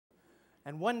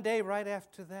And one day right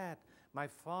after that, my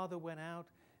father went out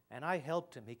and I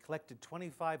helped him. He collected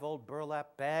 25 old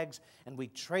burlap bags and we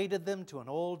traded them to an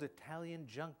old Italian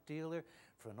junk dealer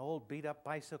for an old beat-up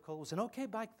bicycle. It was an okay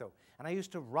bike, though. And I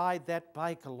used to ride that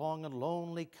bike along a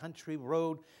lonely country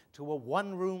road to a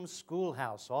one-room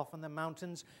schoolhouse off in the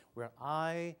mountains where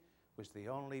I was the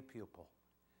only pupil.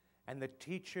 And the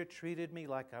teacher treated me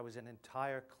like I was an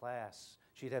entire class.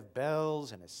 She'd have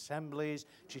bells and assemblies.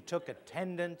 She took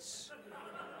attendance.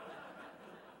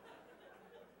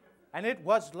 And it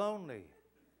was lonely,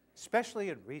 especially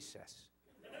at recess.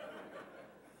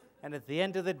 And at the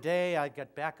end of the day, I'd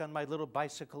get back on my little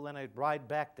bicycle and I'd ride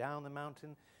back down the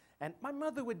mountain. And my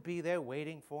mother would be there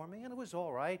waiting for me, and it was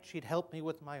all right. She'd help me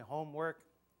with my homework.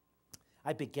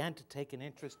 I began to take an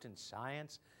interest in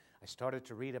science. I started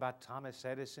to read about Thomas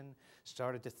Edison,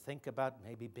 started to think about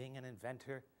maybe being an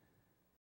inventor.